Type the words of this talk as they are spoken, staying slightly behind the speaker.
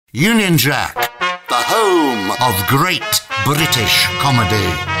Union Jack, the home of great British comedy.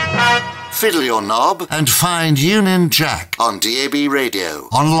 Fiddle your knob and find Union Jack on DAB Radio,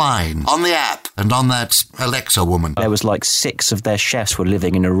 online, on the app, and on that Alexa woman. There was like 6 of their chefs were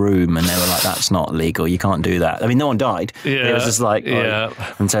living in a room, and they were like, "That's not legal. You can't do that." I mean, no one died. Yeah, it was just like,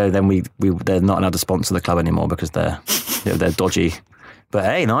 and so then they're not allowed to sponsor the club anymore because they're dodgy. But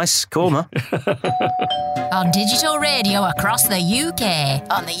hey, nice, cool, man. On digital radio across the UK,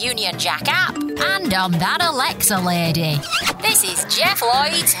 on the Union Jack app, and on that Alexa lady. This is Jeff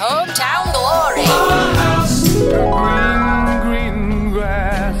Lloyd's Hometown Glory. Green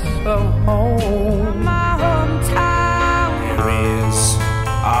grass of home. My hometown. Here is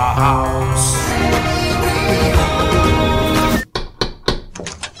our house.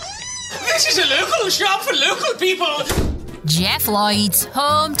 This is a local shop for local people. Jeff Lloyd's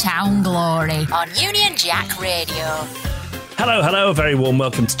Hometown Glory on Union Jack Radio. Hello, a very warm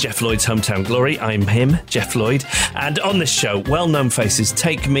welcome to Jeff Lloyd's Hometown Glory. I'm him, Jeff Lloyd, and on this show, well-known faces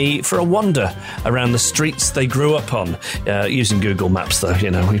take me for a wander around the streets they grew up on, using Google Maps, though,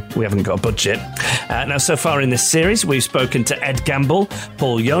 you know, we haven't got a budget. Now, so far in this series, we've spoken to Ed Gamble,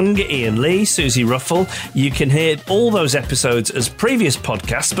 Paul Young, Ian Lee, Susie Ruffle. You can hear all those episodes as previous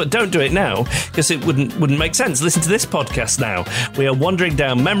podcasts, but don't do it now, because it wouldn't make sense. Listen to this podcast now. We are wandering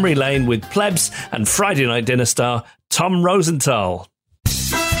down memory lane with plebs and Friday Night Dinner star Tom Rosenthal.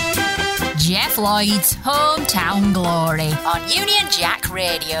 Jeff Lloyd's Hometown Glory on Union Jack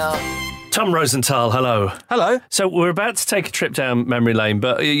Radio. Tom Rosenthal, hello. Hello. So we're about to take a trip down memory lane,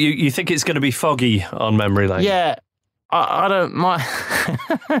 but you think it's going to be foggy on memory lane? Yeah, I don't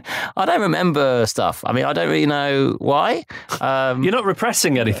I don't remember stuff. I mean, I don't really know why. You're not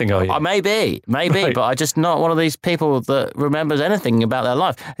repressing anything, are you? Maybe, Right. but I'm just not one of these people that remembers anything about their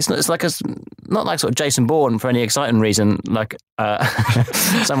life. It's not like sort of Jason Bourne for any exciting reason, like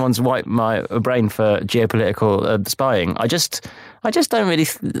someone's wiped my brain for geopolitical spying. I just don't really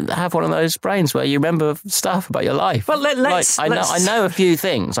have one of those brains where you remember stuff about your life. Well, let's... I know a few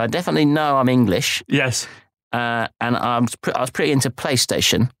things. I definitely know I'm English. Yes. And I was pretty into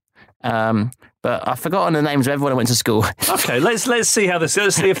PlayStation, but I've forgotten the names of everyone I went to school. Okay, let's see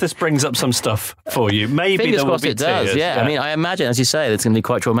let's see if this brings up some stuff for you. Maybe Fingers there will crossed be it does. tears. Yeah, I mean, I imagine, as you say, it's going to be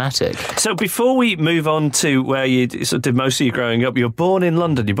quite traumatic. So before we move on to where you sort of did most of your growing up, you're born in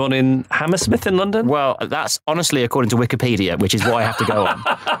London. You're born in Hammersmith in London. Well, that's honestly according to Wikipedia, which is what I have to go on.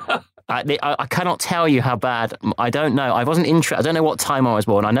 I cannot tell you how bad. I don't know. I wasn't interested. I don't know what time I was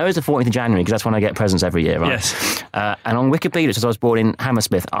born. I know it's the 14th of January because that's when I get presents every year, right? Yes. And on Wikipedia, it says I was born in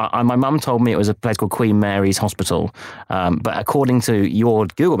Hammersmith. My mum told me it was a place called Queen Mary's Hospital. But according to your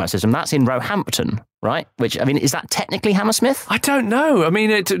Google Maps system, that's in Roehampton, right? Which, I mean, is that technically Hammersmith? I don't know. I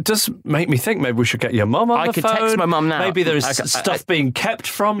mean, it does make me think maybe we should get your mum on the phone. I could text my mum now. Maybe there's stuff being kept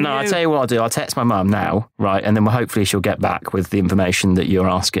from you. No, I'll tell you what I'll do. I'll text my mum now, right? And then hopefully she'll get back with the information that you're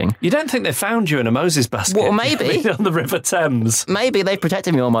asking. You don't think they found you in a Moses basket? Well, maybe. On the River Thames. Maybe they've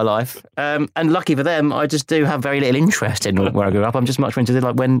protected me all my life. And lucky for them, I just do have very little interest in where I grew up. I'm just much more into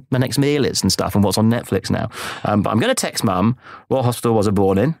like when my next meal is and stuff and what's on Netflix now. But I'm going to text mum what hospital was I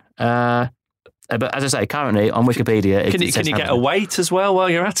born in. But as I say, currently on Wikipedia... Can you get a weight as well while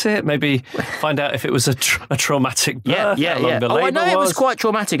you're at it? Maybe find out if it was a traumatic birth, yeah. I know it was quite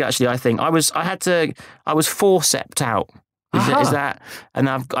traumatic, actually, I think. I was forceps out. Is that... And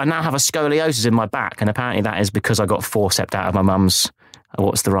I now have a scoliosis in my back, and apparently that is because I got forceps out of my mum's...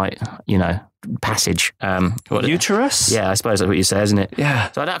 What's the right, passage? Uterus? Yeah, I suppose that's what you say, isn't it?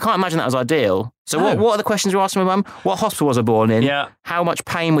 Yeah. So I can't imagine that was ideal. So what are the questions you're asking my mum? What hospital was I born in? Yeah. How much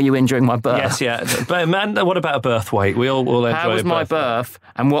pain were you in during my birth? Yes, yeah. But man, what about a birth weight? We all enjoy How was my birth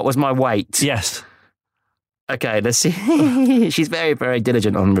and what was my weight? Yes. Okay, let's see. She's very, very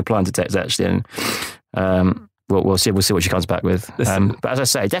diligent on replying to text, actually. And we'll see what she comes back with. But as I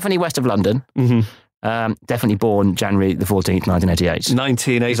say, definitely west of London. Mm-hmm. Definitely born January the 14th, 1988.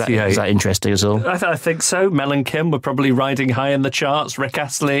 1988. Is that interesting at all? I think so. Mel and Kim were probably riding high in the charts. Rick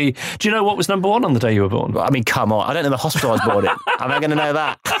Astley. Do you know what was number one on the day you were born? I mean, come on. I don't know the hospital I was born in. Am I going to know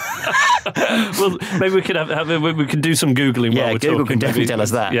that? Well, maybe we could we can do some Googling while we're talking. Google can definitely tell us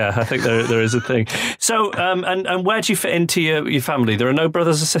that. Yeah, I think there is a thing. So, and where do you fit into your family? There are no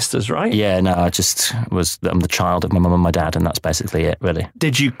brothers or sisters, right? Yeah, no, I'm the child of my mum and my dad, and that's basically it, really.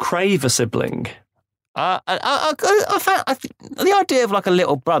 Did you crave a sibling? I the idea of like a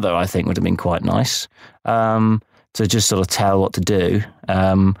little brother, I think, would have been quite nice. To just sort of tell what to do,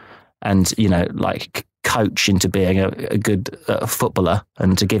 and like coach into being a good footballer,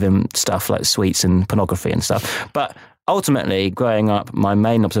 and to give him stuff like sweets and pornography and stuff. But ultimately, growing up, my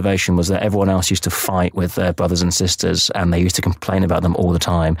main observation was that everyone else used to fight with their brothers and sisters, and they used to complain about them all the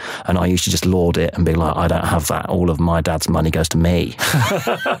time. And I used to just laud it and be like, I don't have that. All of my dad's money goes to me.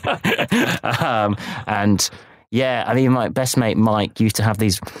 And yeah, I mean, my best mate Mike used to have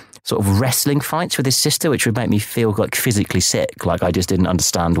these sort of wrestling fights with his sister, which would make me feel like physically sick. Like I just didn't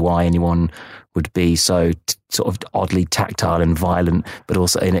understand why anyone would be so sort of oddly tactile and violent, but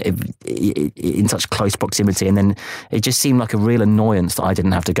also in such close proximity. And then it just seemed like a real annoyance that I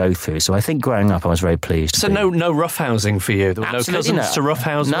didn't have to go through. So I think growing up, I was very pleased. So no roughhousing for you? There were no cousins to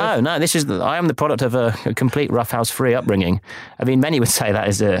roughhouse with? No. I am the product of a complete roughhouse-free upbringing. I mean, many would say that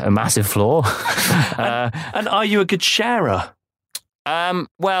is a massive flaw. And are you a good sharer?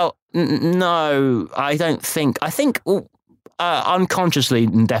 Well, no, I don't think. I think unconsciously,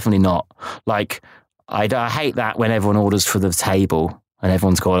 definitely not. Like, I hate that when everyone orders for the table and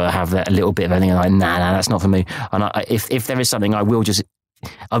everyone's got to have that a little bit of anything. I'm like, nah, that's not for me. And if there is something, I will just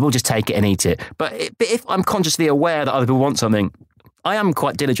take it and eat it. But if I'm consciously aware that other people want something, I am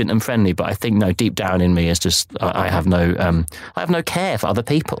quite diligent and friendly, but I think deep down in me is just I have no care for other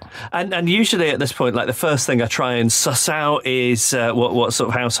people. And usually at this point, like the first thing I try and suss out is what sort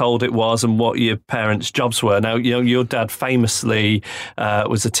of household it was and what your parents' jobs were. Now, your dad famously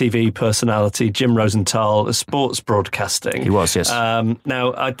was a TV personality, Jim Rosenthal, sports broadcasting. He was, yes.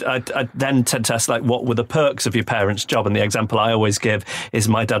 Now, I then tend to ask, like, what were the perks of your parents' job? And the example I always give is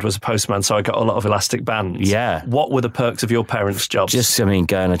my dad was a postman, so I got a lot of elastic bands. Yeah. What were the perks of your parents' job? Going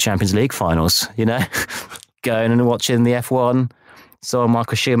to Champions League finals, going and watching the F1. Saw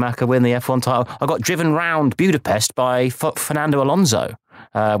Michael Schumacher win the F1 title. I got driven round Budapest by Fernando Alonso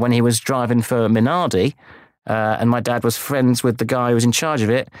when he was driving for Minardi. And my dad was friends with the guy who was in charge of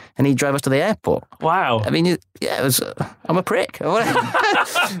it, and he drove us to the airport. Wow. I mean, it was. I'm a prick. So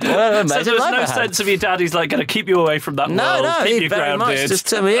there was no sense of your dad, he's like going to keep you away from that world, keep you very grounded. much just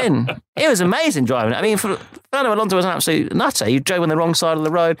took me in. It was amazing driving. I mean, Fernando Alonso was an absolute nutter. You drove on the wrong side of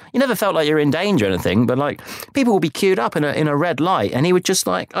the road. You never felt like you were in danger or anything, but like people would be queued up in a red light, and he would just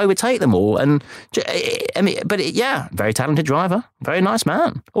like overtake them all. And very talented driver, very nice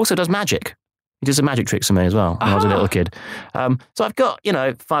man. Also does magic. He did some magic tricks for me as well when I was a little kid. So I've got,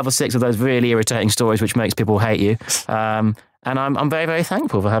 5 or 6 of those really irritating stories which makes people hate you. And I'm very, very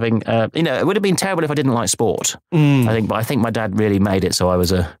thankful for having, it would have been terrible if I didn't like sport. But I think my dad really made it so I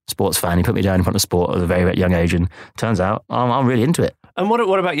was a sports fan. He put me down in front of sport at a very, very young age, and turns out I'm really into it. And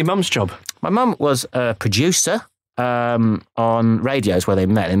what about your mum's job? My mum was a producer on radios where they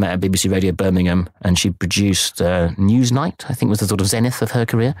met. They met at BBC Radio Birmingham, and she produced Newsnight, I think was the sort of zenith of her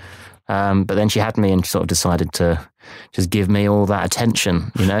career. But then she had me and sort of decided to just give me all that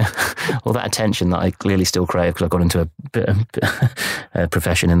attention, all that attention that I clearly still crave because I got into a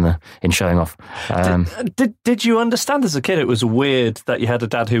profession in showing off. Did you understand as a kid it was weird that you had a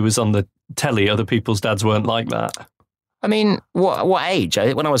dad who was on the telly? Other people's dads weren't like that. I mean, what age?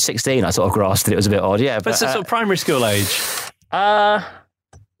 When I was 16, I sort of grasped that it was a bit odd, yeah. But sort of primary school age?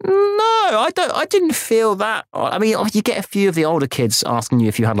 No, I didn't feel that. I mean, you get a few of the older kids asking you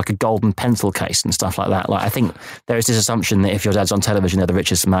if you had like a golden pencil case and stuff like that. Like, I think there is this assumption that if your dad's on television, they're the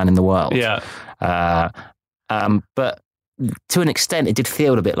richest man in the world. Yeah. But to an extent, it did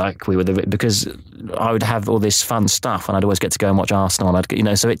feel a bit like we were because I would have all this fun stuff and I'd always get to go and watch Arsenal.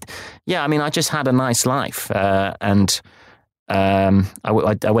 And so I mean, I just had a nice life. And I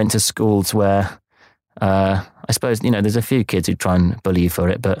went to schools where, I suppose, there's a few kids who try and bully you for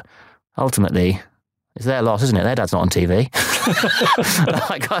it, but ultimately, it's their loss, isn't it? Their dad's not on TV.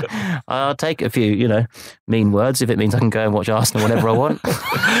 I'll take a few, mean words if it means I can go and watch Arsenal whenever I want.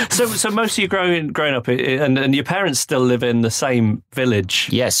 So most of you growing up, and your parents still live in the same village?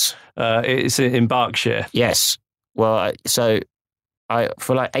 Yes. It's in Berkshire? Yes. Well, I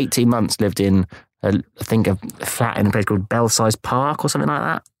for like 18 months lived in I think a flat in a place called Belsize Park or something like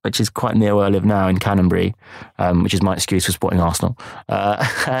that, which is quite near where I live now in Canonbury, which is my excuse for supporting Arsenal.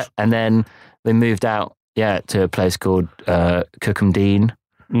 And then we moved out, to a place called Kirkhamdean,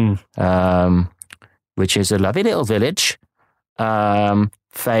 which is a lovely little village,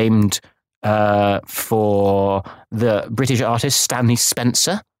 famed for the British artist Stanley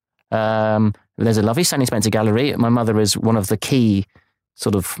Spencer. There's a lovely Stanley Spencer gallery. My mother is one of the key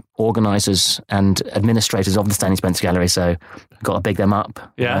sort of organisers and administrators of the Stanley Spencer Gallery, so got to big them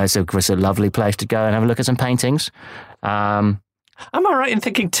up. Yeah. It's a lovely place to go and have a look at some paintings. Am I right in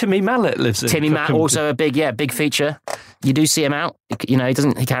thinking Timmy Mallet lives in Timmy Mallet, also a big feature. You do see him out. He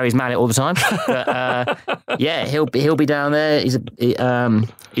carries mallet all the time. But he'll be down there.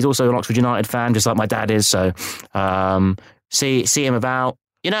 He's also an Oxford United fan, just like my dad is. So see him about.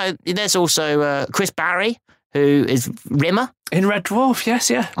 There's also Chris Barry, who is Rimmer. In Red Dwarf, yes,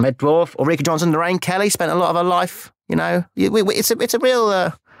 yeah. Red Dwarf, Ulrika Johnson, Lorraine Kelly spent a lot of her life, you know. It's a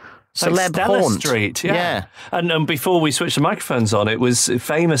real celeb Stella haunt. Street, yeah. And before we switched the microphones on, it was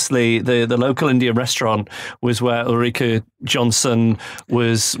famously the local Indian restaurant was where Ulrika Johnson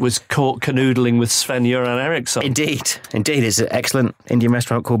was caught canoodling with Sven-Göran Eriksson. Indeed. It's an excellent Indian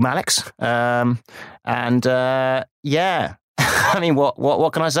restaurant called Malik's. Yeah. I mean,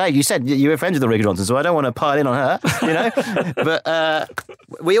 what can I say? You said you were friends with Ulrika Johnson, so I don't want to pile in on her, you know. But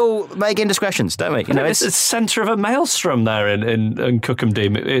we all make indiscretions, don't we? You know, it's the centre of a maelstrom there in Cookham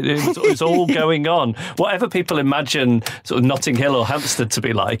Dean. It's all going on. Whatever people imagine sort of Notting Hill or Hampstead to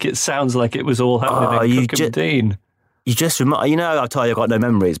be like, it sounds like it was all happening in Cookham Dean. You just you know, I'll tell you, I've got no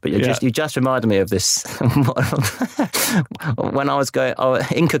memories, but you just reminded me of this. When I was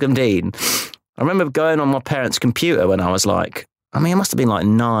in Cookham Dean, I remember going on my parents' computer when I was like, I must have been like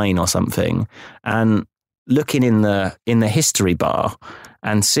 9 or something, and looking in the history bar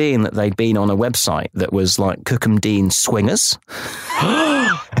and seeing that they'd been on a website that was like Cookham Dean Swingers.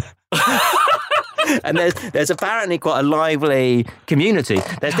 And there's apparently quite a lively community.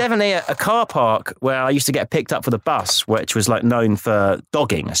 There's definitely a car park where I used to get picked up for the bus, which was like known for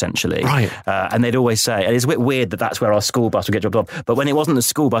dogging, essentially. Right. And they'd always say, and it's a bit weird that that's where our school bus would get dropped off. But when it wasn't the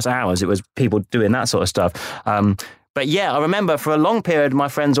school bus hours, it was people doing that sort of stuff. But yeah, I remember for a long period, my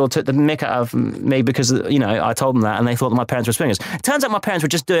friends all took the mick out of me because, you know, I told them that and they thought that my parents were swingers. It turns out my parents were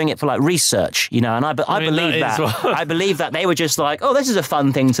just doing it for like research, you know, and I believe that. I believe that they were just like, oh, this is a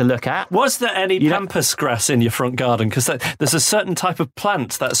fun thing to look at. Was there any pampas grass in your front garden? Because there's a certain type of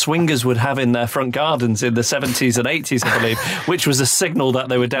plant that swingers would have in their front gardens in the 70s and 80s, I believe, which was a signal that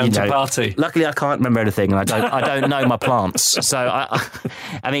they were down to party. Luckily, I can't remember anything, and I don't know my plants. So,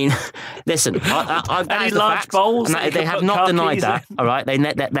 I mean, listen, any large bowls? They have not denied that, all right? They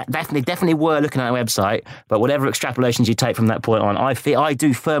definitely were looking at a website, but whatever extrapolations you take from that point on, I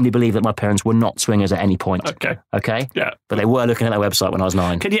do firmly believe that my parents were not swingers at any point. Okay? Yeah. But they were looking at that website when I was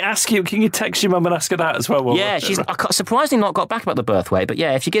 9. Can you text your mum and ask her that as well? Yeah, she's surprisingly not got back about the birth weight, but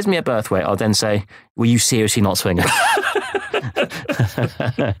yeah, if she gives me a birth weight, I'll then say, were you seriously not swingers?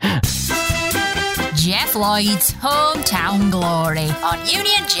 Jeff Lloyd's Hometown Glory on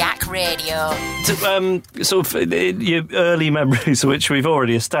Union Jack Radio. Sort of your early memories, which we've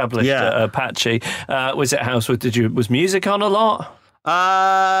already established at Apache. Was it house? Was music on a lot?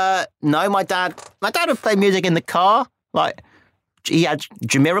 No, my dad would play music in the car. Like, he had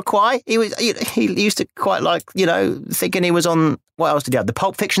Jamiroquai. He used to quite like, you know, thinking he was on, what else did he have? The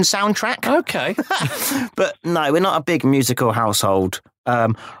Pulp Fiction soundtrack. Okay. But no, we're not a big musical household.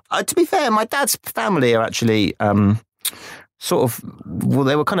 To be fair, my dad's family are actually they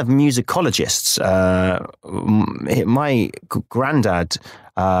were kind of musicologists. My granddad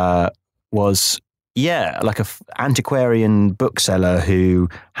was like a antiquarian bookseller who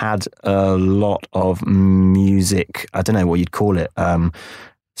had a lot of music. I don't know what you'd call it.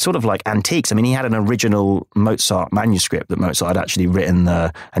 Sort of like antiques. I mean, he had an original Mozart manuscript that Mozart had actually written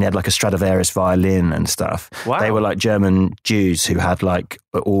and he had like a Stradivarius violin and stuff. Wow. They were like German Jews who had like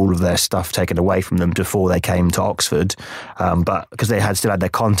all of their stuff taken away from them before they came to Oxford. But because they still had their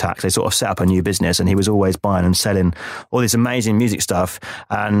contacts, they sort of set up a new business, and he was always buying and selling all this amazing music stuff.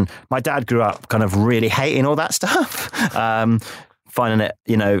 And my dad grew up kind of really hating all that stuff. Finding it,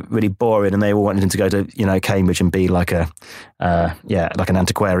 you know, really boring, and they all wanted him to go to, you know, Cambridge and be like like an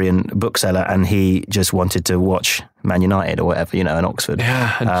antiquarian bookseller, and he just wanted to watch Man United or whatever, you know, in Oxford.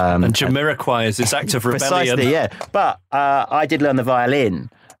 Yeah, and Jamiroquai is this act of rebellion. Precisely, yeah. But I did learn the violin,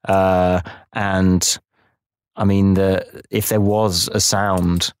 and I mean, if there was a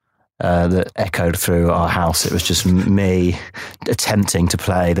sound that echoed through our house, it was just me attempting to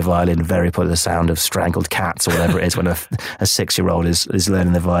play the violin, very the sound of strangled cats or whatever it is when a 6-year-old is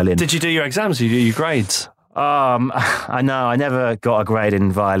learning the violin. Did you do your exams? Did you do your grades? I know, I never got a grade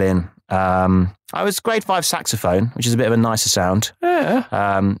in violin. I was grade 5 saxophone, which is a bit of a nicer sound.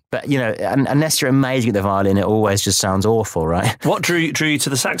 Yeah. But, you know, unless you're amazing at the violin, it always just sounds awful, right? What drew you to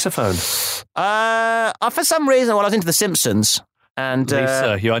the saxophone? For some reason, I was into The Simpsons. And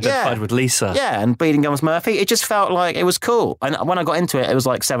Lisa, you identified with Lisa. Yeah, and Bleeding Gums Murphy. It just felt like it was cool. And when I got into it, it was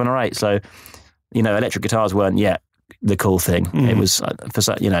like 7 or 8. So, you know, electric guitars weren't yet the cool thing. It was,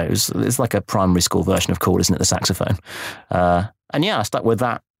 it's like a primary school version of cool, isn't it, the saxophone? And yeah, I stuck with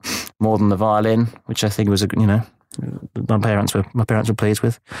that more than the violin, which I think was, you know, my parents were pleased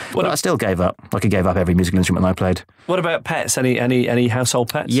with. But I still gave up. Like I gave up every musical instrument I played. What about pets? Any household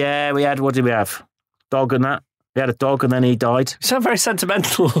pets? Yeah, we had. What did we have? Dog and that. We had a dog and then he died. You sound very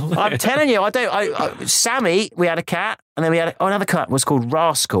sentimental. I'm telling you, Sammy, we had a cat, and then we had another cat was called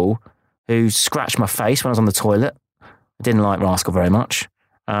Rascal, who scratched my face when I was on the toilet. I didn't like Rascal very much.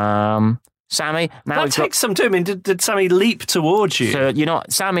 Sammy. Now that takes some doing. Did Sammy leap towards you? So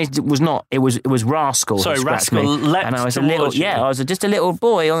Sammy was not. It was Rascal. Sorry, who scratched Rascal me. leapt and I was towards you. I was just a little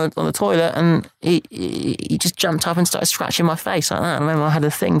boy on the toilet, and he just jumped up and started scratching my face like that. I remember I had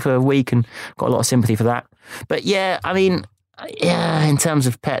a thing for a week and got a lot of sympathy for that. But yeah, I mean. Yeah, in terms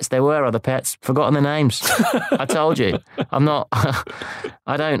of pets, there were other pets. Forgotten their names. I told you. I'm not.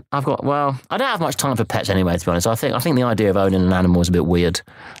 I don't have much time for pets anyway. To be honest, I think the idea of owning an animal is a bit weird.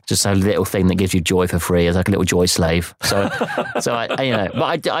 Just a little thing that gives you joy for free. It's like a little joy slave. So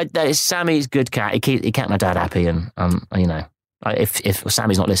Sammy's a good cat. He kept my dad happy, and if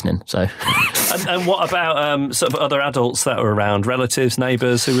Sammy's not listening, so. and what about sort of other adults that were around, relatives,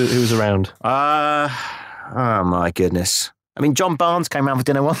 neighbours, who was around? Oh my goodness. I mean, John Barnes came round for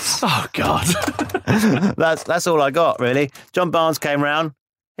dinner once. Oh, God. That's all I got, really. John Barnes came round.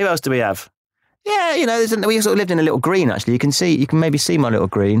 Who else do we have? Yeah, we sort of lived in a little green, actually. You can maybe see my little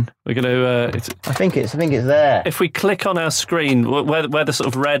green. We're going to... I think it's there. If we click on our screen, where the sort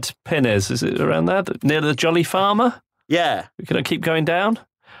of red pin is it around there? Near the Jolly Farmer? Yeah. We're going to keep going down?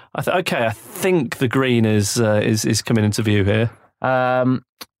 I think the green is coming into view here.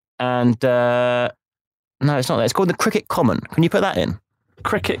 No, it's not there. It's called the Cricket Common. Can you put that in?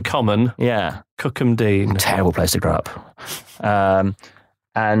 Cricket Common? Yeah. Cookham Dean. Terrible place to grow up.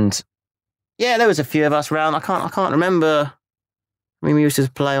 And yeah, there was a few of us around. I can't remember. I mean, we used to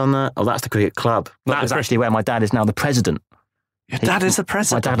play on the... Oh, that's the Cricket Club. That is actually where my dad is now the president. Your dad is the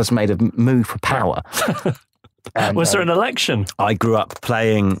president? My dad has made a move for power. And, was there an election? I grew up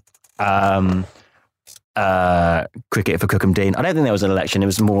playing... cricket for Cookham Dean. I don't think there was an election. It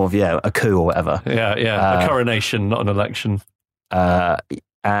was more of a coup or whatever. Yeah, a coronation, not an election.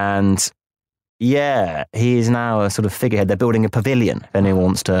 And yeah, he is now a sort of figurehead. They're building a pavilion. If anyone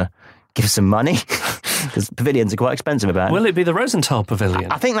wants to give some money, because pavilions are quite expensive. Will it be the Rosenthal Pavilion?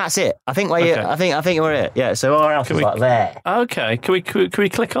 I think that's it. I think I think we're it. Yeah. So our house is like there. Okay. Can we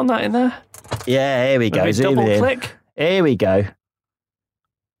click on that in there? Yeah. Here we go. Double click. Here we go.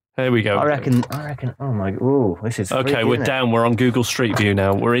 There we go. I reckon. Oh my! Oh, this is okay. freaky, We're down. We're on Google Street View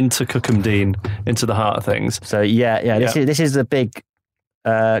now. We're into Cookham Dean, into the heart of things. So yeah. This is the big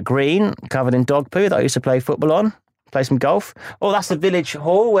green covered in dog poo that I used to play football on. Play some golf. Oh, that's the village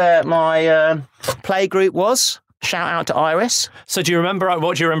hall where my play group was. Shout out to Iris. So what do you remember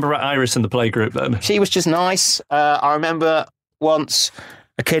about Iris and the play group then? She was just nice. I remember once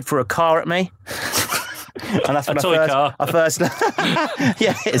a kid threw a car at me. And that's when I first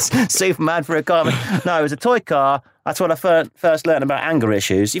yeah, it's Superman for a car. No, it was a toy car. That's when I first learned about anger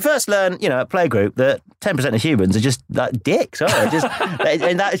issues. You first learn, at playgroup that 10% of humans are just like dicks, aren't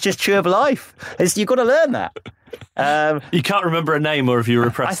they? And that is just true of life. You've got to learn that. You can't remember a name, or have you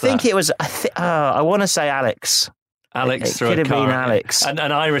repressed I think it was, I want to say Alex. Alex it threw could a have car. been Alex. And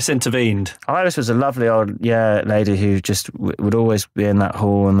Iris intervened. Iris was a lovely old lady who just would always be in that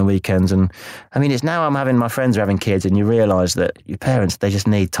hall on the weekends. And I mean, it's now my friends are having kids, and you realise that your parents, they just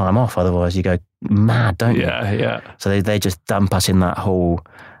need time off. Otherwise you go mad, don't you? Yeah. So they just dump us in that hall,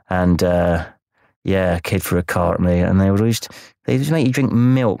 and a kid threw a car at me, and they just make you drink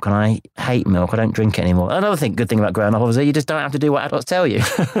milk, and I hate milk. I don't drink it anymore. Another good thing about growing up, obviously, you just don't have to do what adults tell you.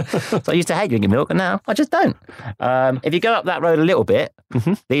 So I used to hate drinking milk, and now I just don't. If you go up that road a little bit,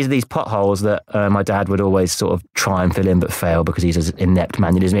 these are these potholes that my dad would always sort of try and fill in but fail because he's as inept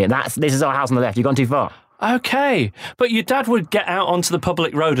manually as me. And this is our house on the left. You've gone too far. Okay. But your dad would get out onto the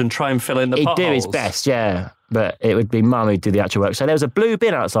public road and try and fill in the potholes. He'd do his best, yeah. But it would be Mum who'd do the actual work. So there was a blue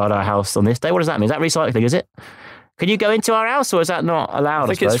bin outside our house on this day. What does that mean? Is that recycling, is it? Can you go into our house, or is that not allowed?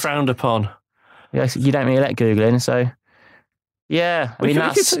 I think it's frowned upon. Yes, you don't really let Google in, so yeah. I mean,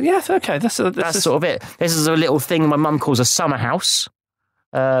 that's okay. That's sort of it. This is a little thing my mum calls a summer house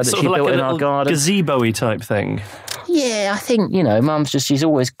that she built in our garden. Gazebo-y type thing. Yeah, I think Mum's she's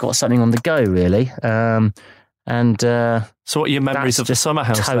always got something on the go, really. So what are your memories of the summer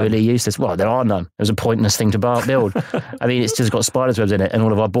house? Totally useless. Well, there are none. It was a pointless thing to build. I mean, it's just got spider's webs in it, and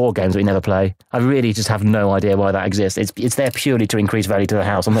all of our board games that we never play. I really just have no idea why that exists. It's there purely to increase value to the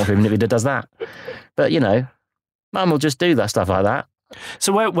house. I'm not sure even if it does that. But Mum will just do that stuff like that.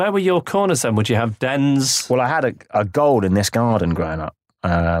 So where were your corners then? Would you have dens? Well, I had a goal in this garden growing up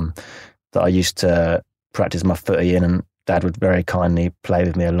that I used to practice my footy in, and Dad would very kindly play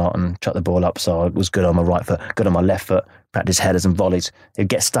with me a lot and chuck the ball up, so I was good on my right foot, good on my left foot, practice headers and volleys. He'd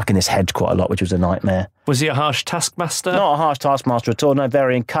get stuck in this hedge quite a lot, which was a nightmare. Was he a harsh taskmaster? Not a harsh taskmaster at all, no,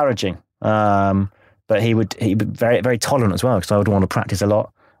 very encouraging. But he would very, very tolerant as well, because I would want to practice a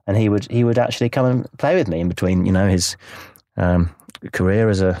lot, and he would actually come and play with me in between, his career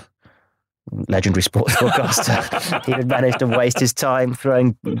as a legendary sports broadcaster, he had managed to waste his time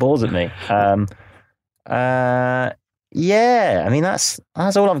throwing balls at me. Yeah, I mean, that's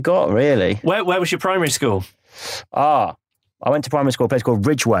all I've got, really. Where was your primary school? I went to primary school, a place called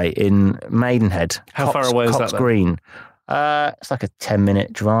Ridgeway in Maidenhead. How far away is Cox that? Green. It's like a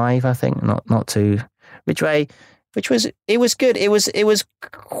 10-minute drive, I think. Not too. Ridgeway, it was good. It was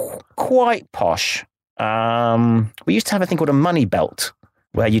quite posh. We used to have a thing called a money belt,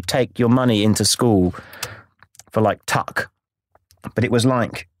 where you take your money into school for like tuck, but it was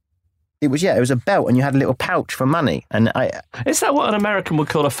a belt, and you had a little pouch for money. And Is that what an American would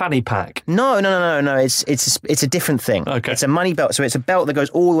call a fanny pack? No. It's a different thing. Okay. It's a money belt, so it's a belt that goes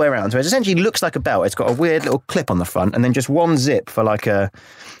all the way around. So it essentially looks like a belt. It's got a weird little clip on the front, and then just one zip for like a.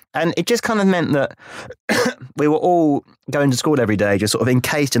 And it just kind of meant that we were all going to school every day, just sort of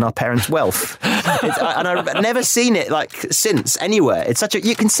encased in our parents' wealth. And I've never seen it like since anywhere. It's such a.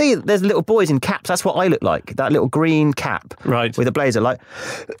 You can see there's little boys in caps. That's what I look like. That little green cap, Right. with a blazer. Like,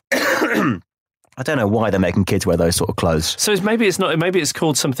 I don't know why they're making kids wear those sort of clothes. So maybe it's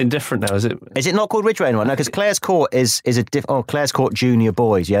called something different now, is it? Is it not called Ridgeway anymore? No, because Clare's Court is a Clare's Court Junior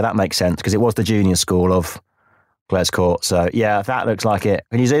Boys. Yeah, that makes sense because it was the junior school of Clare's Court. So yeah, that looks like it.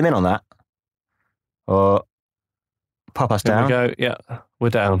 Can you zoom in on that? Or pop us down? There we go. Yeah, we're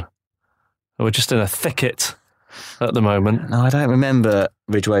down. We're just in a thicket at the moment. No, I don't remember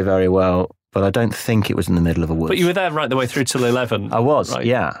Ridgeway very well, but I don't think it was in the middle of a woods. But you were there right the way through till 11. I was, right?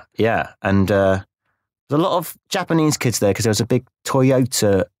 yeah. And there's a lot of Japanese kids there because there was a big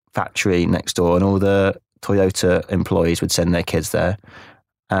Toyota factory next door, and all the Toyota employees would send their kids there.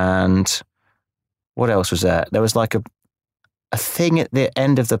 And what else was there? There was like a thing at the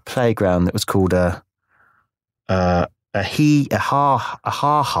end of the playground that was called a ha-ha.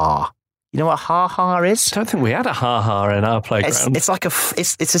 You know what a ha-ha is? I don't think we had a ha-ha in our playground. It's like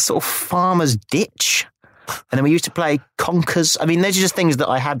it's a sort of farmer's ditch. And then we used to play conkers. I mean, those are just things that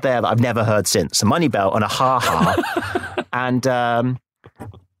I had there that I've never heard since. A money belt and a ha-ha. And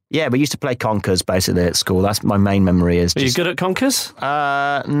yeah, we used to play conkers basically at school. That's my main memory. Are you good at conkers? No,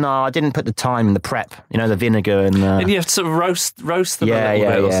 I didn't put the time in the prep. You know, the vinegar and and you have to sort of roast them a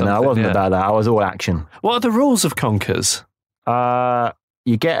little bit or something. No, I wasn't about that. I was all action. What are the rules of conkers?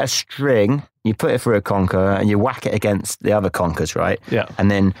 You get a string, you put it through a conker, and you whack it against the other conkers, right? Yeah.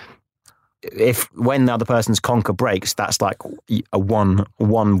 And then when the other person's conker breaks, that's like a one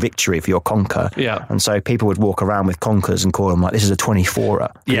victory for your conker. Yeah. And so people would walk around with conkers and call them like, this is a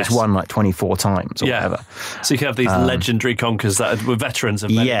 24er. Yes. It's won like 24 times or whatever. So you can have these legendary conkers that were veterans of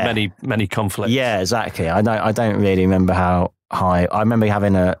many conflicts. Yeah, exactly. I don't really remember how high. I remember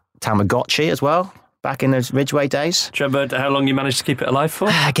having a Tamagotchi as well back in those Ridgeway days. Do you remember how long you managed to keep it alive for?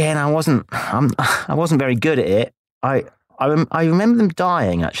 Again, I wasn't very good at it. I remember them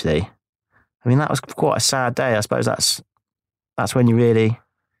dying, actually. I mean, that was quite a sad day. I suppose that's when you really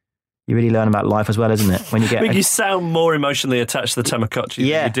learn about life as well, isn't it? When you get, you sound more emotionally attached to the Tamagotchi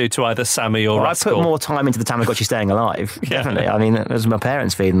than you do to either Sammy or Rascal. I put more time into the Tamagotchi staying alive. Definitely. I mean, it was my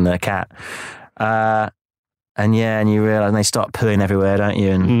parents feeding the cat, and you realise, and they start pooing everywhere, don't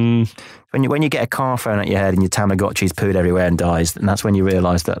you? And when you get a car thrown at your head and your Tamagotchi's pooed everywhere and dies, and that's when you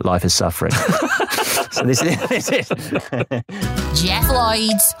realise that life is suffering. So this is Jeff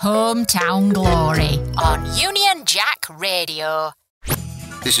Lloyd's Hometown Glory on Union Jack Radio.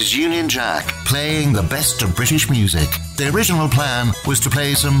 This is Union Jack playing the best of British music. The original plan was to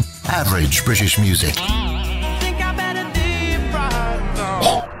play some average British music.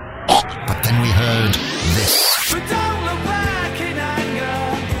 But then we heard this. But don't look back in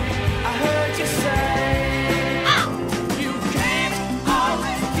anger. I heard you say you can't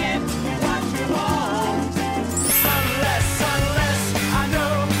always get what you want. Unless I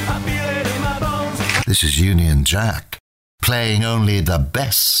know I feel it in my bones. This is Union Jack playing only the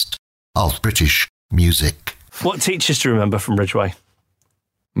best of British music. What teachers do you remember from Ridgeway?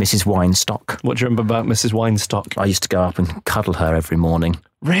 Mrs. Weinstock. What do you remember about Mrs. Weinstock? I used to go up and cuddle her every morning.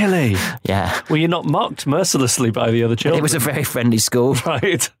 Really? Yeah. Were you not mocked mercilessly by the other children? It was a very friendly school.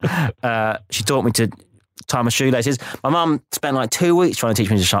 Right. She taught me to tie my shoelaces. My mum spent like 2 weeks trying to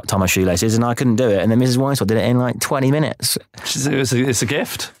teach me to tie my shoelaces, and I couldn't do it. And then Mrs. Weinstock did it in like 20 minutes. It's a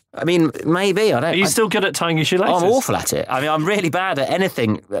gift. I mean, maybe. Are you still good at tying your shoelaces? I'm awful at it. I mean, I'm really bad at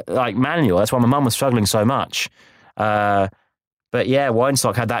anything like manual. That's why my mum was struggling so much. But yeah,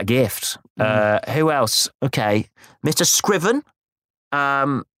 Weinstock had that gift. Who else? Okay, Mr. Scriven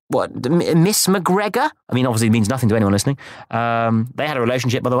Miss McGregor? I mean, obviously it means nothing to anyone listening. They had a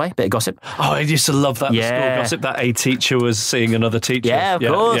relationship, by the way, bit of gossip. Oh, I used to love that. Yeah. School gossip that a teacher was seeing another teacher. Yeah, of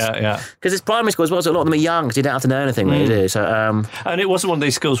course. Yeah. Because it's primary school as well, so a lot of them are young, because you don't have to know anything when you do. So, And it wasn't one of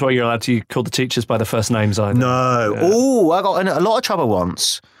these schools where you're allowed to call the teachers by their first names either. no. Oh, I got in a lot of trouble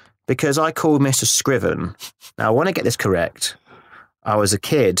once because I called Mr. Scriven. Now, I want to get this correct. I was a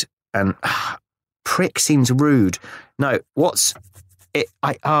kid, and prick seems rude. No, what's it?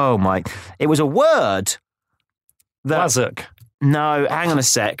 It was a word that. Blazek. No, hang on a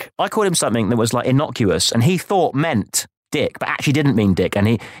sec. I called him something that was like innocuous, and he thought meant dick, but actually didn't mean dick.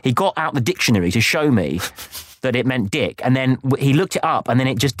 And he got out the dictionary to show me that it meant dick, and then he looked it up, and then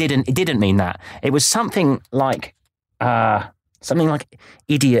it didn't mean that. It was something like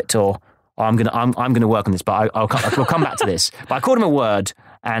idiot, or I'm gonna work on this, but we'll come back to this. But I called him a word,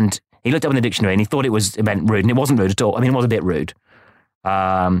 and he looked up in the dictionary, and he thought it meant rude, and it wasn't rude at all. I mean, it was a bit rude.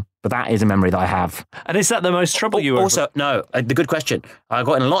 But that is a memory that I have. And is that the most trouble you were? Also, no, the good question. I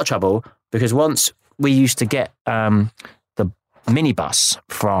got in a lot of trouble because once we used to get the minibus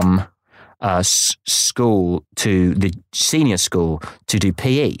from school to the senior school to do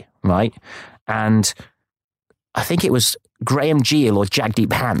PE, right? And I think it was Graham Geel or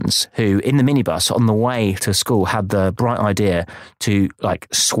Jagdeep Hans who, in the minibus on the way to school, had the bright idea to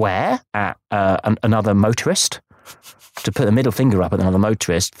swear at another motorist, to put the middle finger up at another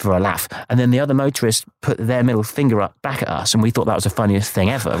motorist for a laugh. And then the other motorist put their middle finger up back at us, and we thought that was the funniest thing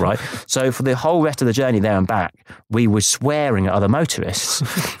ever, right? So for the whole rest of the journey there and back, we were swearing at other motorists.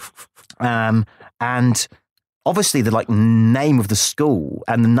 And obviously the name of the school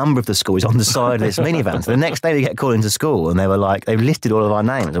and the number of the school is on the side of this minivan. So the next day we get called into school, and they listed all of our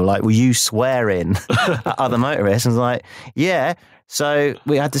names. They were like, "Were you swearing at other motorists?" And I was like, "Yeah." So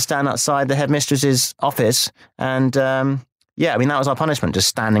we had to stand outside the headmistress's office, and that was our punishment, just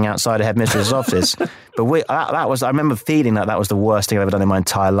standing outside the headmistress's office. But I remember feeling that was the worst thing I've ever done in my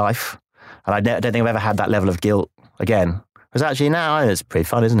entire life, and I don't think I've ever had that level of guilt again. Because actually now it's pretty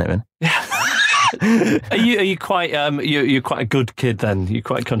fun, isn't it, man? Are you quite you're quite a good kid then? You're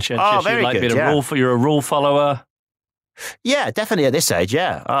quite conscientious. Oh, very good. You're a rule follower. Yeah, definitely at this age.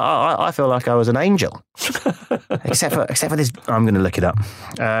 Yeah, I feel like I was an angel, except for this. I'm going to look it up.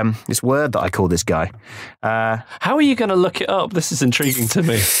 This word that I call this guy. How are you going to look it up? This is intriguing to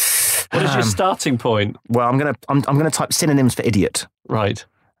me. What is your starting point? Well, I'm gonna type synonyms for idiot. Right.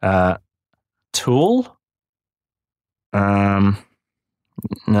 Tool. No,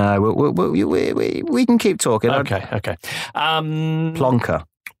 we can keep talking. Okay. Plonker.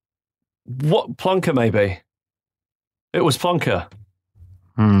 What plonker? Maybe. It was plonker.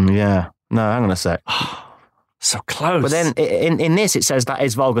 Yeah. No, hang on a sec. So close. But then in this, it says that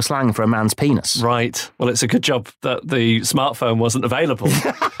is vulgar slang for a man's penis. Right. Well, it's a good job that the smartphone wasn't available to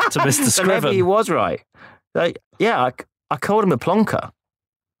Mr. So maybe Scriven. he was right. I called him a plonker,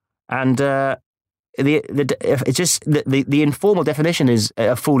 and it's just the informal definition is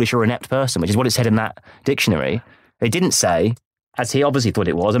a foolish or inept person, which is what it said in that dictionary. It didn't say, as he obviously thought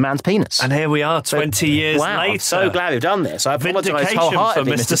it was, a man's penis. And here we are, 20 years wow, later. I'm so glad we've done this. I apologise Vindication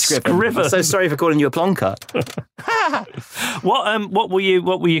wholeheartedly, for Mr. Scriven. I'm so sorry for calling you a plonker. What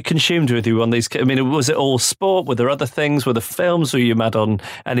were you consumed with you on these? I mean, was it all sport? Were there other things? Were there films? Were you mad on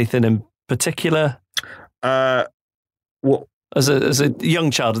anything in particular? What as a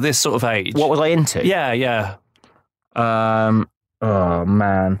young child of this sort of age? What was I into? Yeah. Oh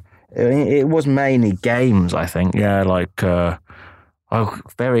man, it was mainly games. I think. Yeah, I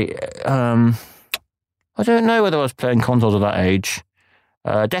don't know whether I was playing consoles at that age.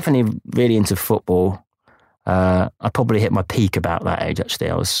 Definitely really into football. I probably hit my peak about that age, actually.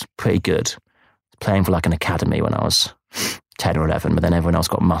 I was pretty good. Playing for an academy when I was 10 or 11, but then everyone else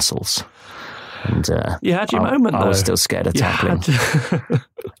got muscles. And you had your moment, though. I was still scared of tackling.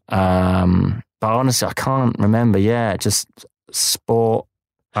 But honestly, I can't remember. Yeah, just sport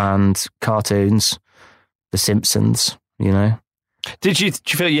and cartoons, The Simpsons, you know. Did you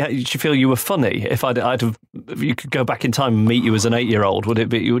feel you were funny? If you could go back in time and meet you as an 8-year-old, would you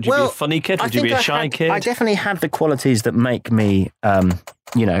be a funny kid? Would you be a shy kid? I definitely had the qualities that make me,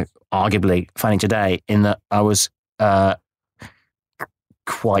 arguably funny today. In that I was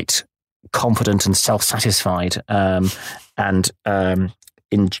quite confident and self-satisfied, and I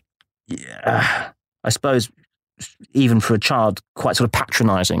suppose even for a child, quite sort of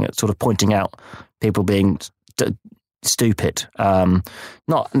patronising at sort of pointing out people being stupid.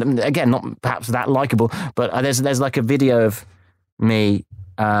 Not perhaps that likable, but there's a video of me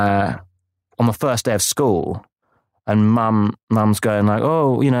on the first day of school, And mum's going like,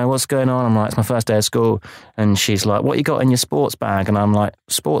 oh, what's going on? I'm like, it's my first day of school. And she's like, what you got in your sports bag? And I'm like,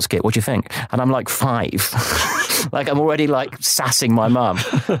 sports kit, what do you think? And I'm like 5. Like, I'm already like sassing my mum.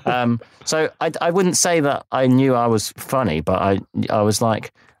 So I wouldn't say that I knew I was funny, but I was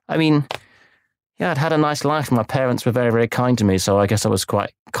like, I'd had a nice life. My parents were very, very kind to me. So I guess I was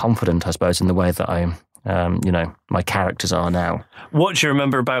quite confident, I suppose, in the way that my characters are now. What do you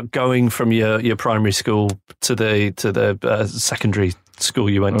remember about going from your primary school to the secondary school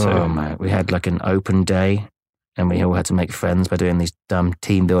you went to? Oh, mate, we had like an open day, and we all had to make friends by doing these dumb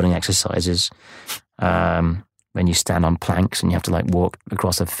team building exercises. When you stand on planks and you have to like walk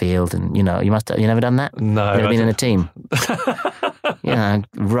across a field, and you never done that? No, never been in a team.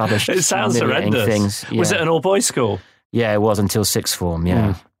 Rubbish. It sounds horrendous. Things. Yeah. Was it an all boys school? Yeah, it was until sixth form.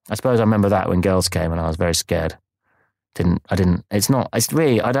 Yeah. I suppose I remember that when girls came, and I was very scared. I don't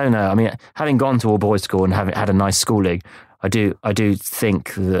know. I mean, having gone to all boys school and having had a nice schooling, I do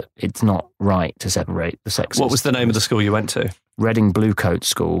think that it's not right to separate the sexes. What was the name of the school you went to? Reading Bluecoat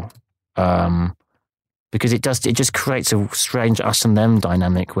School. Because it just creates a strange us and them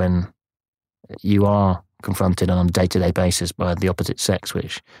dynamic when you are confronted on a day-to-day basis by the opposite sex,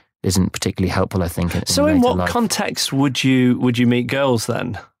 which isn't particularly helpful, I think. In what context would you meet girls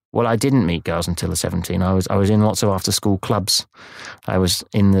then? Well, I didn't meet girls until I was 17. I was in lots of after-school clubs. I was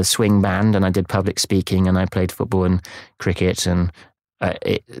in the swing band, and I did public speaking, and I played football and cricket, and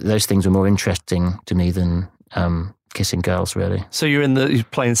those things were more interesting to me than kissing girls, really. So you're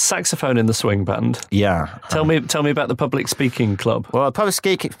playing saxophone in the swing band? Yeah. Tell me about the public speaking club. Well, public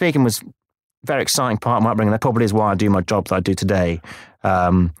speaking was a very exciting part of my upbringing. That probably is why I do my job that I do today.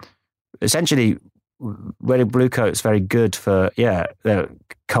 Essentially, Reading Bluecoat is very good for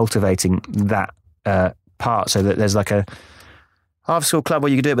cultivating that part. So that there's like a after-school club where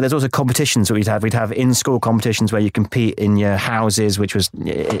you could do it, but there's also competitions that we'd have. We'd have in-school competitions where you compete in your houses, which was,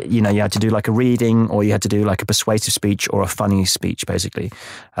 you had to do like a reading, or you had to do like a persuasive speech or a funny speech, basically,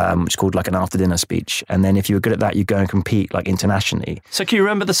 which is called like an after-dinner speech. And then if you were good at that, you'd go and compete like internationally. So can you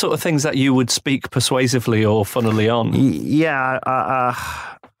remember the sort of things that you would speak persuasively or funnily on? Yeah,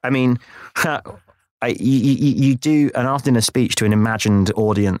 you do an after-dinner speech to an imagined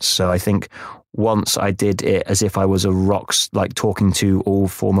audience. So I think once I did it as if I was talking to all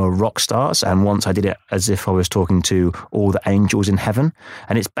former rock stars, and once I did it as if I was talking to all the angels in heaven.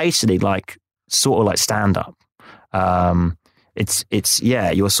 And it's basically like sort of like stand-up. You're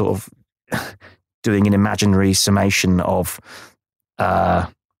sort of doing an imaginary summation of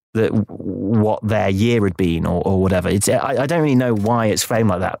what their year had been or whatever. I don't really know why it's framed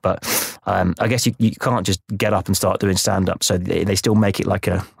like that, but I guess you can't just get up and start doing stand-up, so they still make it like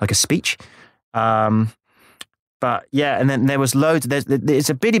a speech. But yeah, and then there was loads. It's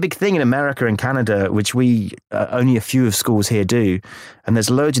a pretty big thing in America and Canada, which we only a few of schools here do. And there's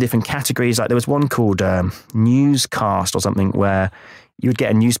loads of different categories. Like there was one called Newscast or something, where you would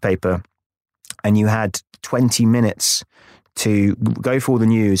get a newspaper and you had 20 minutes to go through all the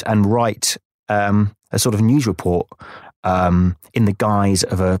news and write a sort of news report in the guise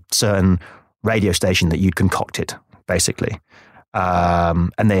of a certain radio station that you'd concocted, basically.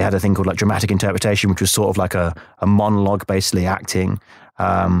 And they had a thing called like dramatic interpretation, which was sort of like a monologue, basically acting,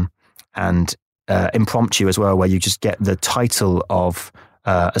 and impromptu as well, where you just get the title of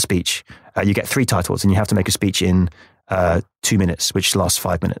a speech. You get 3 titles, and you have to make a speech in 2 minutes, which lasts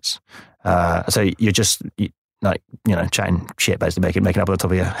 5 minutes. So you're just chatting shit, basically making up on the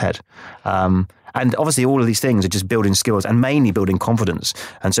top of your head. And obviously all of these things are just building skills and mainly building confidence.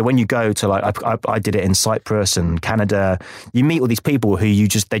 And so when you go to I did it in Cyprus and Canada, you meet all these people who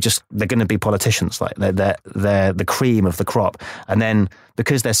they're going to be politicians. Like they're the cream of the crop. And then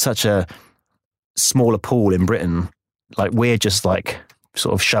because there's such a smaller pool in Britain, like we're just like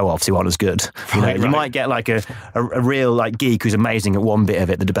sort of show-offs who aren't as good. You might get like a real like geek who's amazing at one bit of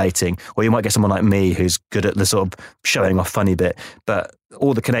it, the debating, or you might get someone like me who's good at the sort of showing off funny bit. But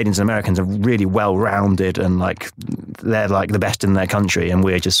all the Canadians and Americans are really well-rounded, and like they're like the best in their country, and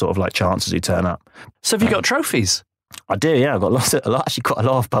we're just sort of like chances who turn up. So have you got trophies? I do, yeah. I've got actually quite a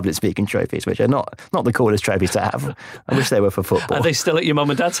lot of public speaking trophies, which are not the coolest trophies to have. I wish they were for football. Are they still at your mum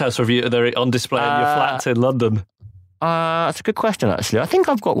and dad's house, or are they on display in your flat in London? That's a good question, actually. I think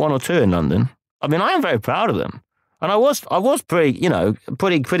I've got 1 or 2 in London. I mean, I am very proud of them, and I was pretty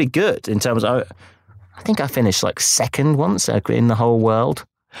good in terms of. I think I finished like second once in the whole world.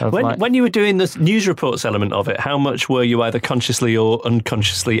 When you were doing the news reports element of it, how much were you either consciously or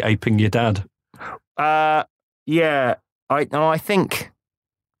unconsciously aping your dad? Yeah, I think,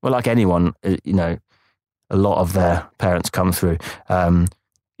 well, like anyone, a lot of their parents come through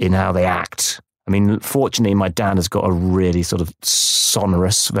in how they act. I mean, fortunately, my dad has got a really sort of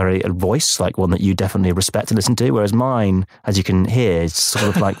sonorous, very voice, like one that you definitely respect and listen to, whereas mine, as you can hear, is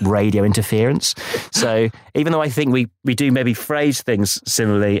sort of like radio interference. So even though I think we do maybe phrase things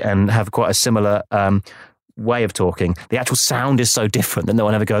similarly and have quite a similar way of talking, the actual sound is so different that no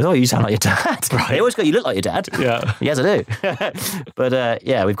one ever goes, "Oh, you sound like your dad." Right. They always go, "You look like your dad." Yeah. Yes, I do. But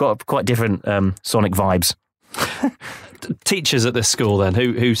yeah, we've got quite different sonic vibes. Teachers at this school, then,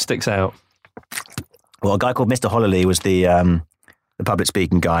 who sticks out? Well, a guy called Mr. Holloway was the public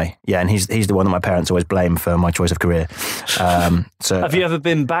speaking guy. Yeah, and he's the one that my parents always blame for my choice of career. So Have you ever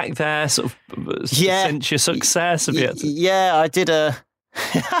been back there, sort of, since your success? Yeah, I did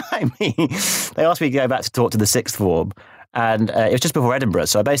I mean, they asked me to go back to talk to the sixth form, and it was just before Edinburgh,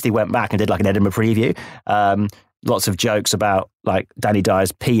 so I basically went back and did like an Edinburgh preview. Lots of jokes about like Danny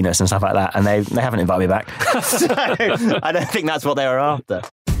Dyer's penis and stuff like that, and they haven't invited me back. So I don't think that's what they were after.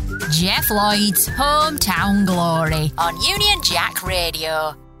 Jeff Lloyd's Hometown Glory on Union Jack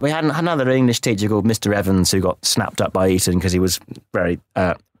Radio. We had another English teacher called Mr. Evans who got snapped up by Eton because he was very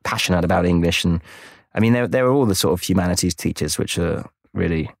passionate about English, and I mean they were all the sort of humanities teachers which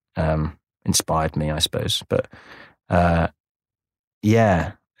really inspired me, I suppose. But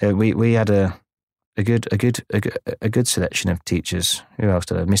yeah, we had a good selection of teachers. Who else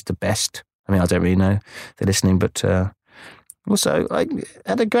did I? Mr. Best. I mean, I don't really know if they're listening, but also I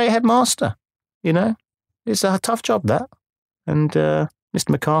had a great headmaster. You know, it's a tough job that. And Mr.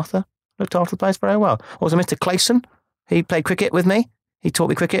 MacArthur looked after the place very well. Also, Mr. Clayson, he played cricket with me. He taught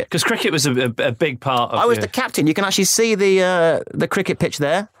me cricket. Because cricket was a big part of I was the captain. You can actually see the cricket pitch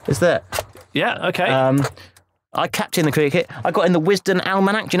there. It's there. Yeah, okay. I captained the cricket. I got in the Wisden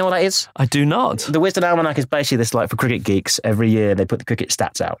Almanac. Do you know what that is? I do not. The Wisden Almanac is basically this, like, for cricket geeks. Every year they put the cricket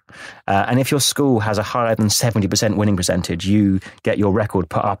stats out. And if your school has a higher than 70% winning percentage, you get your record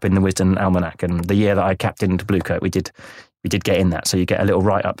put up in the Wisden Almanac. And the year that I captained Bluecoat, we did get in that. So you get a little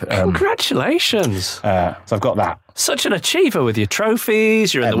write-up. Congratulations. So I've got that. Such an achiever with your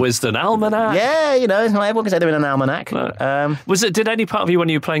trophies. You're in the Wisden Almanac. Yeah, you know, not everyone can say they're in an almanac. No. Did any part of you when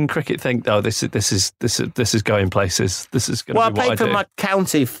you were playing cricket think, "Oh, this is going places. This is going to be what I do"? Well, I played for my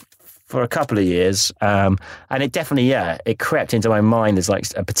county for a couple of years, and it definitely, it crept into my mind as like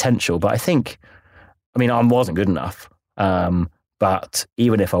a potential. But I wasn't good enough. But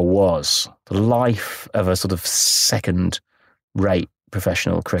even if I was, the life of a sort of second-rate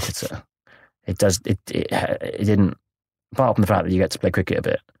professional cricketer, it didn't, apart from the fact that you get to play cricket a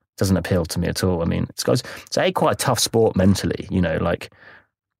bit, it doesn't appeal to me at all. I mean, it's quite a tough sport mentally, you know, like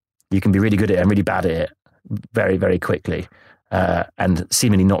you can be really good at it and really bad at it very, very quickly, and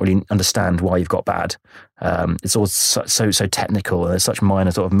seemingly not really understand why you've got bad. It's all so technical, and there's such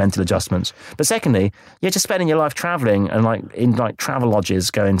minor sort of mental adjustments. But secondly, you're just spending your life travelling and like in like travel lodges,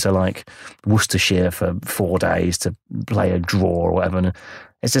 going to like Worcestershire for 4 days to play a draw or whatever. And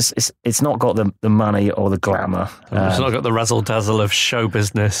it's not got the money or the glamour. It's not got the razzle dazzle of show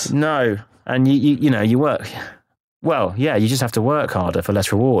business. No, and you work. Well, yeah, you just have to work harder for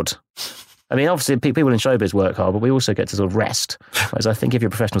less reward. I mean, obviously, people in showbiz work hard, but we also get to sort of rest. Whereas I think if you're a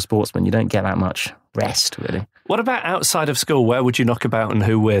professional sportsman, you don't get that much rest, really. What about outside of school? Where would you knock about and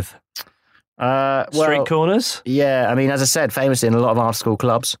who with? Street corners? Yeah, I mean, as I said, famously in a lot of after school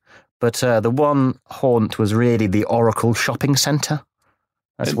clubs. But the one haunt was really the Oracle Shopping Centre.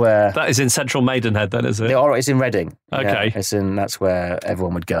 That's where... That is in central Maidenhead, then, is it? It's in Reading. Okay. Yeah, that's where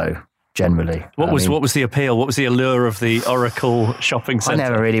everyone would go, generally. What was the appeal? What was the allure of the Oracle Shopping Centre? I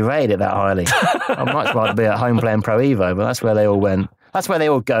never really rated it that highly. I'd much rather be at home playing Pro Evo, but that's where they all went. That's where they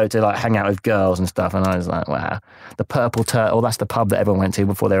all go to like hang out with girls and stuff. And I was like, wow, the Purple Turtle, that's the pub that everyone went to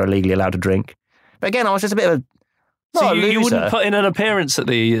before they were legally allowed to drink. But again, I was just a bit of a... So you wouldn't put in an appearance at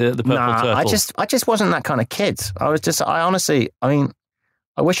the Purple Turtle? I just wasn't that kind of kid. I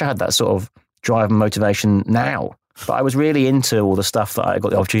wish I had that sort of drive and motivation now, but I was really into all the stuff that I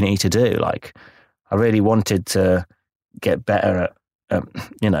got the opportunity to do. Like, I really wanted to get better at,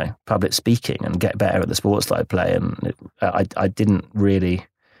 public speaking and get better at the sports that I play. And I didn't really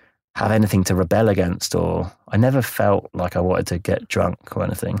have anything to rebel against, or I never felt like I wanted to get drunk or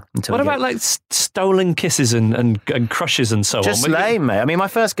anything. What about like stolen kisses and crushes and so on? Just lame, mate. I mean, my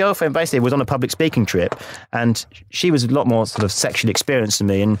first girlfriend basically was on a public speaking trip, and she was a lot more sort of sexually experienced than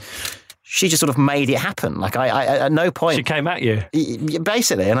me, and she just sort of made it happen. Like, I at no point... She came at you?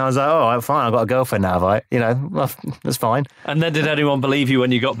 Basically. And I was like, oh, I'm fine. I've got a girlfriend now, have I? You know, well, that's fine. And then did anyone believe you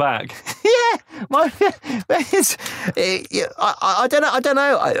when you got back? Yeah. I don't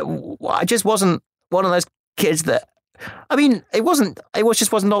know. I just wasn't one of those kids that I mean, it wasn't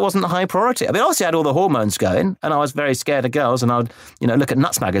a high priority. I mean, obviously I had all the hormones going and I was very scared of girls and I would, look at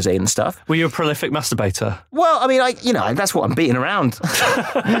Nuts magazine and stuff. Were you a prolific masturbator? Well, I mean, that's what I'm beating around.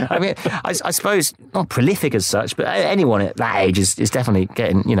 I mean, I suppose not prolific as such, but anyone at that age is definitely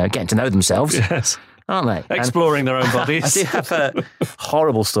getting to know themselves. Yes. Aren't they? Exploring their own bodies. I do have a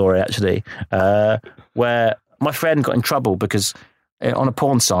horrible story, actually, where my friend got in trouble because on a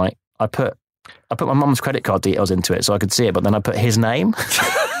porn site, I put my mum's credit card details into it so I could see it, but then I put his name.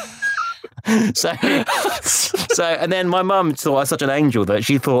 So, and then my mum thought I was such an angel that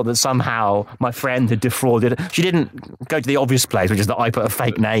she thought that somehow my friend had defrauded. She didn't go to the obvious place, which is that I put a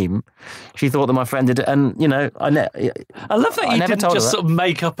fake name. She thought that my friend did, and I love that you didn't just sort of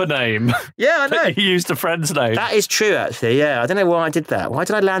make up a name. Yeah, I know. You used a friend's name. That is true, actually. Yeah, I don't know why I did that. Why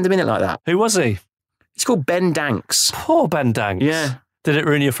did I land him in it like that? Who was he? It's called Ben Danks. Poor Ben Danks. Yeah. Did it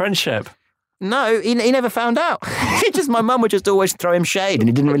ruin your friendship? No, he never found out. My mum would just always throw him shade and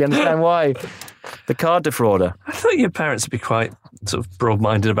he didn't really understand why. The card defrauder. I thought your parents would be quite sort of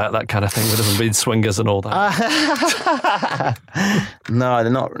broad-minded about that kind of thing, with them being swingers and all that. No,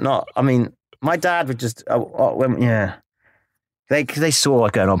 they're not. I mean, my dad would just, They saw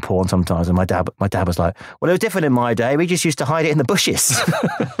it going on porn sometimes, and my dad was like, "Well, it was different in my day. We just used to hide it in the bushes,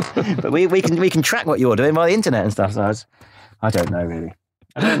 but we can track what you're doing by the internet and stuff." So I don't know really.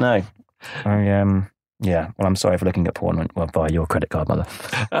 I don't know. Yeah. Well, I'm sorry for looking at porn by your credit card, mother.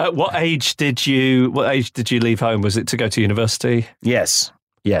 What age did you leave home? Was it to go to university? Yes.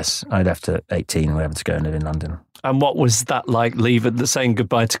 I left at 18 or whatever to go and live in London. And what was that like? Saying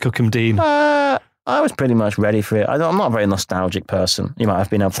goodbye to Cookham Dean. I was pretty much ready for it. I'm not a very nostalgic person. You might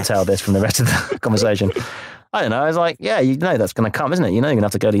have been able to tell this from the rest of the conversation. I don't know. I was like, yeah, that's going to come, isn't it? You're going to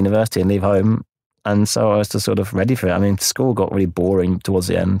have to go to university and leave home. And so I was just sort of ready for it. I mean, school got really boring towards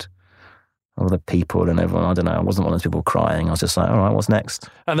the end. All the people and everyone, I don't know. I wasn't one of those people crying. I was just like, all right, what's next?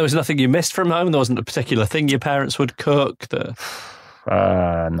 And there was nothing you missed from home? There wasn't a particular thing your parents would cook? No.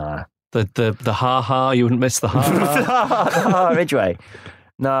 The ha-ha, you wouldn't miss the ha-ha? The ha-ha Ridgeway.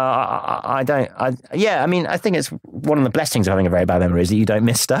 No, I don't. I mean, I think it's one of the blessings of having a very bad memory is that you don't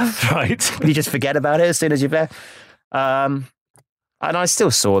miss stuff. Right. You just forget about it as soon as you're there. And I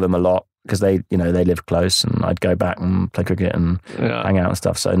still saw them a lot because they lived close, and I'd go back and play cricket and hang out and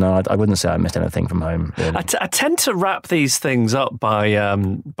stuff. So no, I wouldn't say I missed anything from home. Really. I tend to wrap these things up by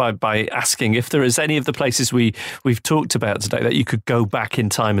asking if there is any of the places we've talked about today that you could go back in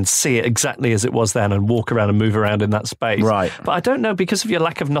time and see it exactly as it was then and walk around and move around in that space. Right. But I don't know, because of your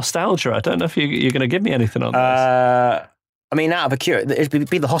lack of nostalgia, I don't know if you're going to give me anything on this. I mean, out of a curiosity, it'd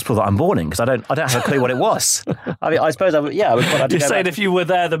be the hospital that I'm born in because I don't have a clue what it was. I mean, I suppose I would. Yeah, You're saying if you were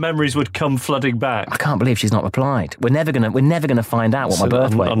there, the memories would come flooding back. I can't believe she's not replied. We're never gonna find out what my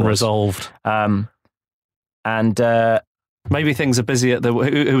birth weight was. Unresolved. Maybe things are busy at the.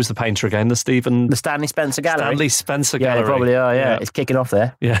 Who was the painter again? The Stanley Spencer Gallery. Stanley Spencer Gallery. Yeah, they probably are. Yeah, it's kicking off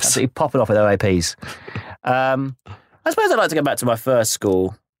there. Yes, absolutely popping off with OAPs. I suppose I'd like to go back to my first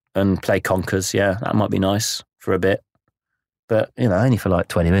school and play conkers. Yeah, that might be nice for a bit. But, only for like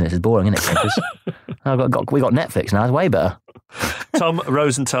 20 minutes. It's boring, isn't it? We got Netflix now. It's way better. Tom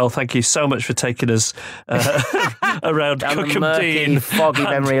Rosenthal, thank you so much for taking us around Cookham Dean. Foggy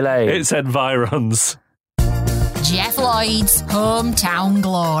memory lane. Its environs. Jeff Lloyd's Hometown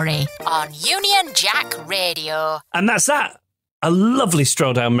Glory on Union Jack Radio. And that's that. A lovely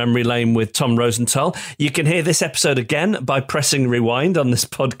stroll down memory lane with Tom Rosenthal. You can hear this episode again by pressing rewind on this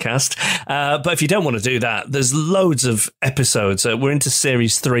podcast. But if you don't want to do that, there's loads of episodes. We're into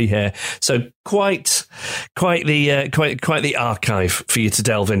series 3 here, so quite the archive for you to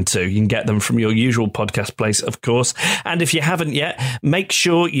delve into. You can get them from your usual podcast place, of course. And if you haven't yet, make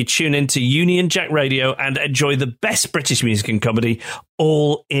sure you tune into Union Jack Radio and enjoy the best British music and comedy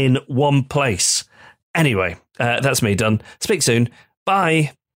all in one place. Anyway, that's me done. Speak soon.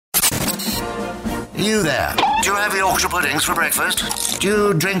 Bye. You there. Do you have Yorkshire puddings for breakfast? Do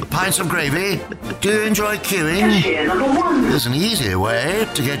you drink pints of gravy? Do you enjoy queuing? There's an easier way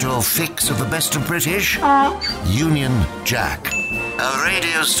to get your fix of the best of British. Union Jack. A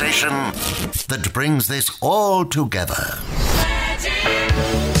radio station that brings this all together.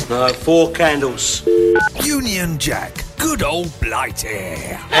 4 candles. Union Jack. Good old Blighty.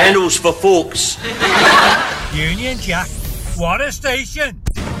 Handles for forks. Union Jack. What a station.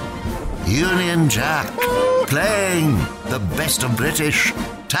 Union Jack. Playing the best of British.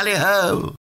 Tally-ho.